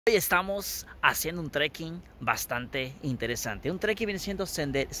Hoy estamos haciendo un trekking bastante interesante. Un trekking viene siendo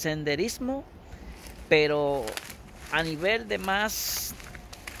senderismo, pero a nivel de más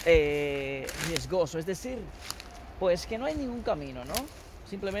riesgoso. Es decir, pues que no hay ningún camino, ¿no?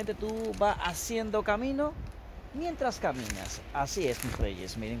 Simplemente tú vas haciendo camino mientras caminas. Así es, mis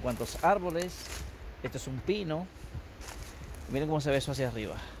reyes. Miren cuántos árboles. Esto es un pino. Miren cómo se ve eso hacia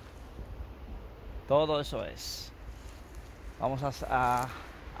arriba. Todo eso es. Vamos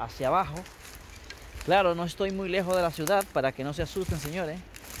hacia abajo. Claro, no estoy muy lejos de la ciudad, para que no se asusten, señores.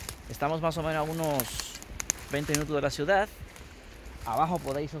 Estamos más o menos a unos 20 minutos de la ciudad. Abajo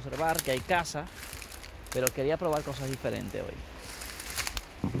podéis observar que hay casa, pero quería probar cosas diferentes hoy.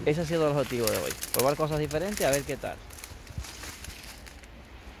 Ese ha sido el objetivo de hoy, probar cosas diferentes, a ver qué tal.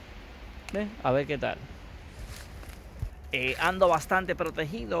 ¿Ven? A ver qué tal. Ando bastante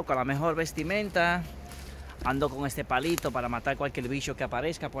protegido, con la mejor vestimenta. Ando con este palito para matar cualquier bicho que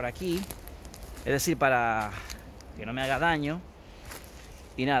aparezca por aquí. Es decir, para que no me haga daño.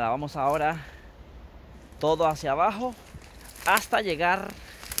 Y nada, vamos ahora todo hacia abajo hasta llegar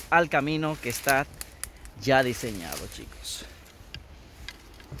al camino que está ya diseñado, chicos.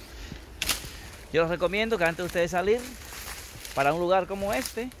 Yo les recomiendo que antes de ustedes salir para un lugar como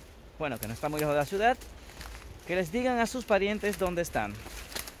este, bueno, que no está muy lejos de la ciudad, que les digan a sus parientes dónde están,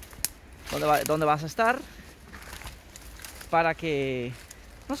 dónde vas a estar, para que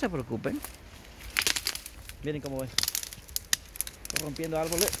no se preocupen. Miren cómo ves. Estoy rompiendo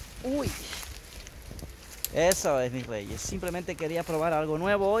árboles. Uy. Eso es, mis reyes. Simplemente quería probar algo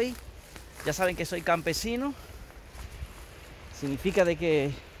nuevo hoy. Ya saben que soy campesino. Significa de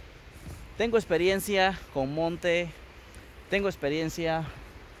que tengo experiencia con monte. Tengo experiencia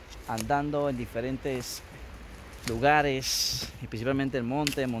andando en diferentes lugares, y principalmente el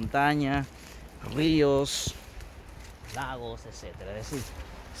monte, montaña, ríos, lagos, etcétera. Es decir,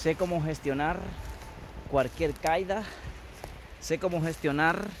 sé cómo gestionar cualquier caída, sé cómo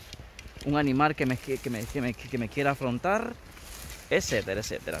gestionar un animal que me quiera afrontar, etcétera,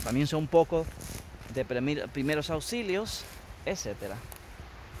 etcétera. También sé un poco de primeros auxilios, etcétera.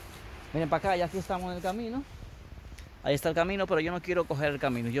 Miren para acá, ya aquí estamos en el camino. Ahí está el camino, pero yo no quiero coger el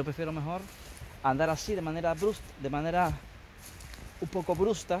camino. Yo prefiero mejor andar así de manera brusca, de manera un poco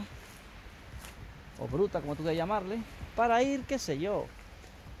brusta o bruta, como tú quieras llamarle, para ir, qué sé yo,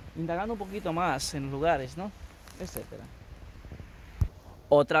 indagando un poquito más en los lugares, ¿no? Etcétera.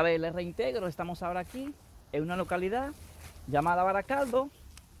 Otra vez les reintegro, estamos ahora aquí en una localidad llamada Baracaldo,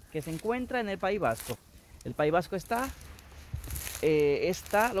 que se encuentra en el País Vasco. El País Vasco está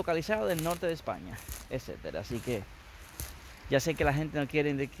localizado del norte de España, etcétera. Así que ya sé que la gente no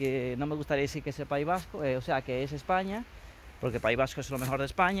quiere, de que no me gustaría decir que es el País Vasco, o sea, que es España, porque el País Vasco es lo mejor de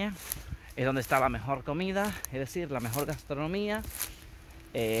España, es donde está la mejor comida, es decir, la mejor gastronomía,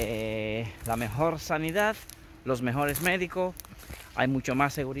 la mejor sanidad, los mejores médicos, hay mucho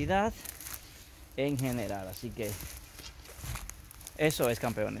más seguridad en general. Así que eso es,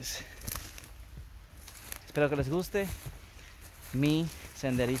 campeones. Espero que les guste mi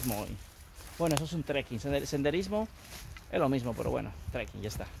senderismo hoy. Bueno, eso es un trekking. Senderismo es lo mismo, pero bueno, trekking, ya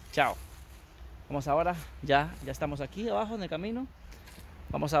está. Chao. Vamos ahora, ya estamos aquí abajo en el camino.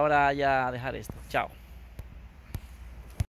 Vamos ahora ya a dejar esto. Chao.